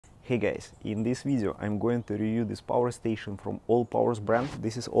Hey guys, in this video I'm going to review this power station from ALLPOWERS brand.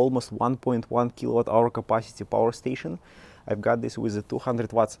 This is almost 1.1 kilowatt hour capacity power station. I've got this with a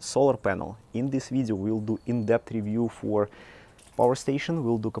 200 watts solar panel. In this video we'll do in-depth review for power station,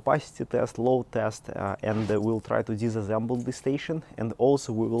 we'll do capacity test, load test, and we'll try to disassemble this station, and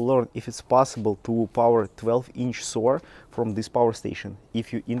also we will learn if it's possible to power 12-inch solar from this power station.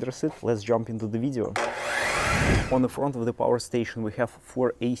 If you're interested, let's jump into the video. On the front of the power station we have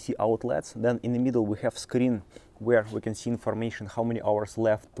 4 AC outlets, then in the middle we have screen where we can see information how many hours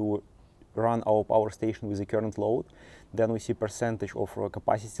left to run our power station with the current load. Then we see percentage of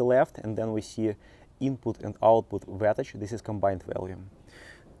capacity left, and then we see input and output wattage. This is combined value.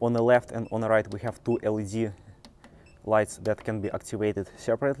 On the left and on the right we have 2 LED lights that can be activated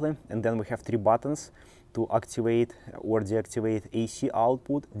separately, and then we have 3 buttons to activate or deactivate AC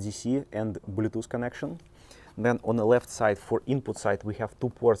output, DC and Bluetooth connection. Then on the left side, for input side, we have 2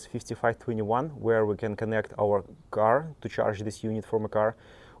 ports 5521 where we can connect our car to charge this unit from a car,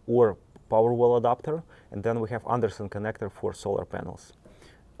 or power wall adapter, and then we have Anderson connector for solar panels.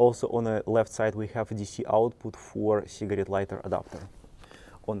 Also on the left side we have DC output for cigarette lighter adapter.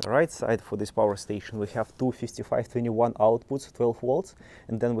 On the right side for this power station we have 2 5521 outputs, 12 volts,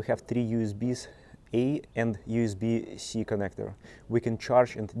 and then we have 3 USBs A and USB-C connector. We can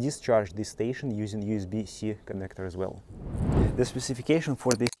charge and discharge this station using USB-C connector as well. The specification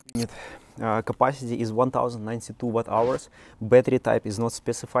for this unit capacity is 1092 watt hours. Battery type is not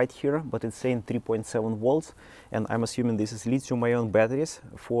specified here, but it's saying 3.7 volts, and I'm assuming this is lithium-ion batteries.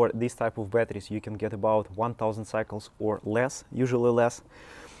 For this type of batteries you can get about 1000 cycles or less, usually less.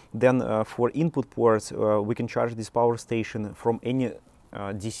 Then for input ports we can charge this power station from any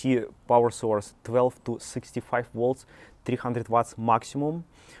DC power source, 12 to 65 volts, 300 watts maximum.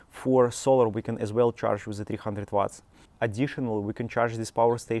 For solar we can as well charge with the 300 watts. Additionally, we can charge this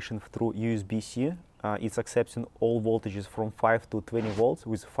power station through USB-C. It's accepting all voltages from 5 to 20 volts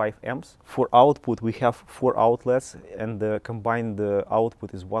with 5 amps. For output we have 4 outlets, and the combined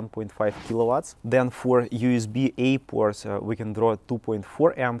output is 1.5 kilowatts. Then for USB-A ports we can draw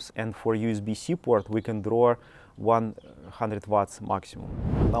 2.4 amps, and for USB-C port we can draw 100 watts maximum.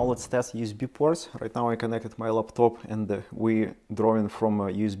 Now let's test USB ports. Right now I connected my laptop and we're drawing from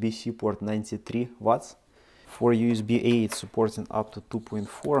USB-C port 93 watts. For USB-A it's supporting up to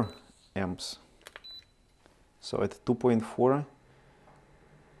 2.4 amps. So at 2.4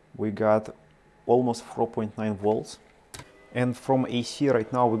 we got almost 4.9 volts. And from AC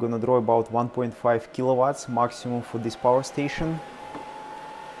right now we're gonna draw about 1.5 kilowatts maximum for this power station.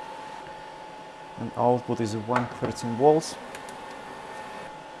 And output is 113 volts.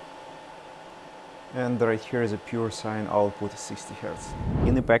 And right here is a pure sine output 60 Hz.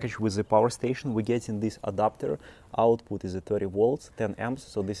 In the package with the power station we get in this adapter. Output is 30 volts, 10 amps,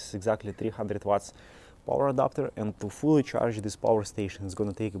 so this is exactly 300 watts power adapter, and to fully charge this power station is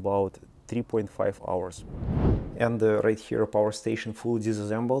going to take about 3.5 hours. And right here power station fully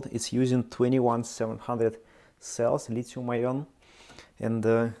disassembled. It's using 21700 cells lithium ion, and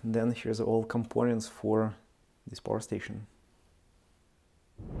then here's all components for this power station.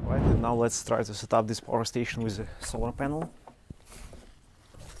 Right, and now let's try to set up this power station with a solar panel.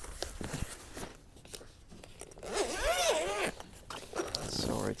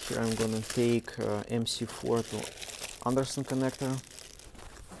 So right here I'm gonna take MC4 to Anderson connector.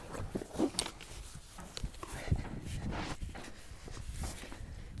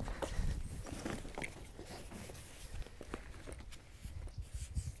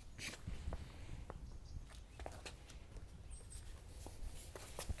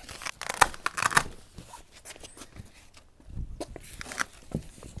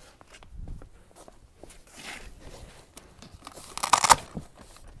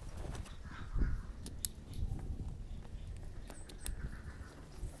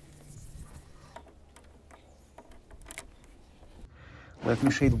 Let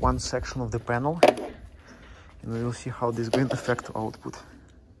me shade one section of the panel, and we will see how this is going to affect output.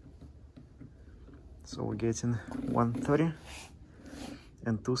 So we're getting 130,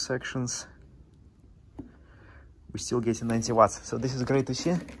 and 2 sections we're still getting 90 watts. So this is great to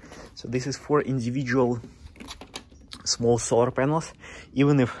see. So this is for individual small solar panels.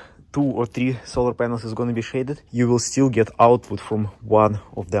 Even if 2 or 3 solar panels is going to be shaded, you will still get output from one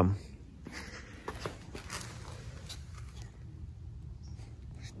of them.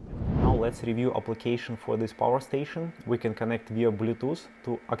 Let's review application for this power station. We can connect via Bluetooth.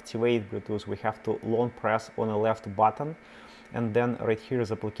 To activate Bluetooth we have to long press on the left button, and then right here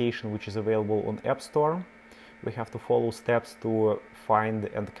is application which is available on App Store. We have to follow steps to find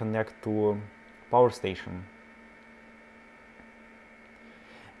and connect to power station.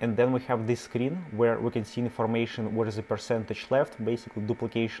 And then we have this screen where we can see information where is the percentage left, basically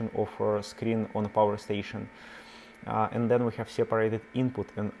duplication of our screen on a power station. And then we have separated input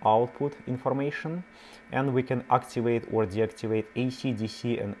and output information, and we can activate or deactivate AC,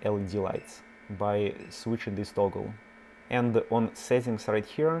 DC and LED lights by switching this toggle. And on settings right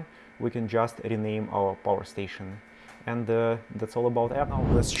here, we can just rename our power station. And that's all about app. Now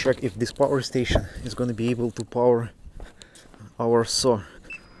let's check if this power station is going to be able to power our saw.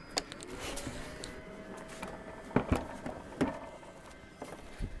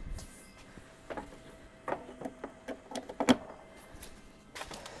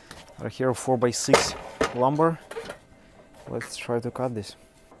 Right here 4x6 lumber. Let's try to cut this.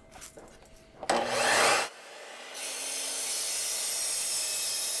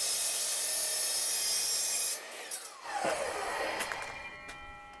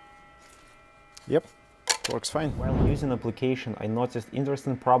 Yep, works fine. While using application, I noticed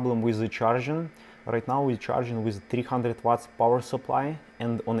interesting problem with the charging. Right now we're charging with 300 watts power supply,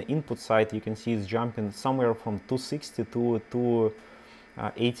 and on the input side you can see it's jumping somewhere from 260 to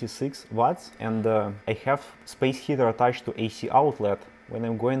 86 watts, and I have space heater attached to AC outlet. When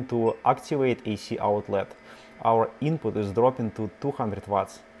I'm going to activate AC outlet, our input is dropping to 200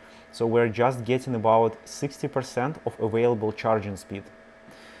 watts. So we're just getting about 60% of available charging speed.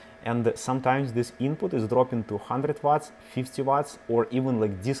 And sometimes this input is dropping to 100 watts, 50 watts, or even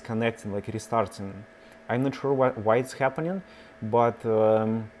like disconnecting, like restarting. I'm not sure why it's happening, but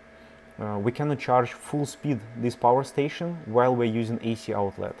we cannot charge full speed this power station while we're using AC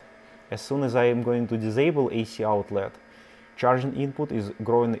outlet. As soon as I am going to disable AC outlet, charging input is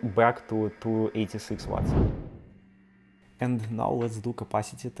growing back to 86 watts. And now let's do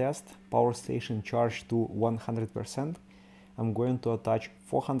capacity test. Power station charged to 100%. I'm going to attach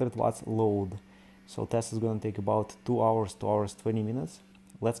 400 watts load. So test is going to take about 2 hours, 2 hours, 20 minutes.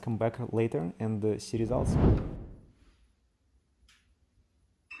 Let's come back later and see results.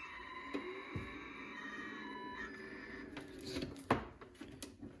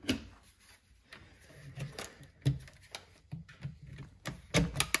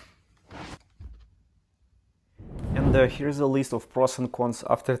 And here's a list of pros and cons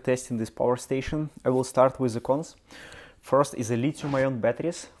after testing this power station. I will start with the cons. First is the lithium-ion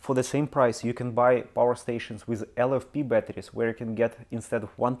batteries. For the same price, you can buy power stations with LFP batteries, where you can get, instead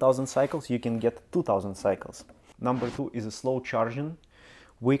of 1000 cycles, you can get 2000 cycles. Number two is a slow charging.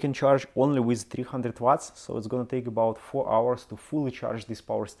 We can charge only with 300 watts, so it's going to take about 4 hours to fully charge this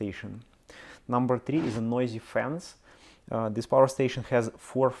power station. Number three is a noisy fans. This power station has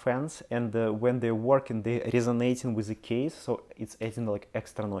 4 fans, and when they're working, they're resonating with the case, so it's adding like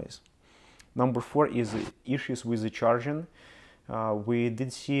extra noise. Number 4 is issues with the charging. We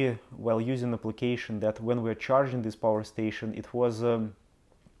did see while using application that when we're charging this power station, it was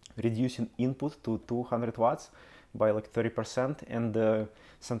reducing input to 200 watts by like 30%, and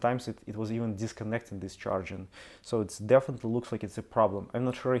sometimes it was even disconnecting this charging. So it definitely looks like it's a problem. I'm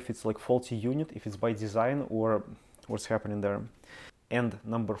not sure if it's like faulty unit, if it's by design or what's happening there. And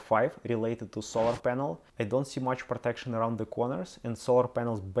number 5, related to solar panel, I don't see much protection around the corners, and solar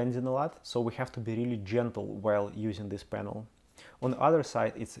panels bending a lot, so we have to be really gentle while using this panel. On the other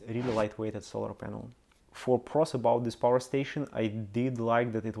side, it's really lightweighted solar panel. For pros about this power station, I did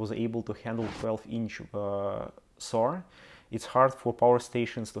like that it was able to handle 12-inch SAW. It's hard for power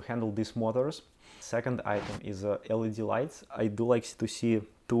stations to handle these motors. Second item is LED lights. I do like to see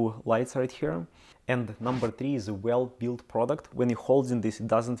 2 lights right here. And number 3 is a well-built product. When you're holding this, it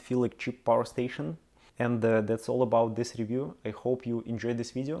doesn't feel like cheap power station. And that's all about this review. I hope you enjoyed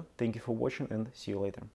this video. Thank you for watching and see you later.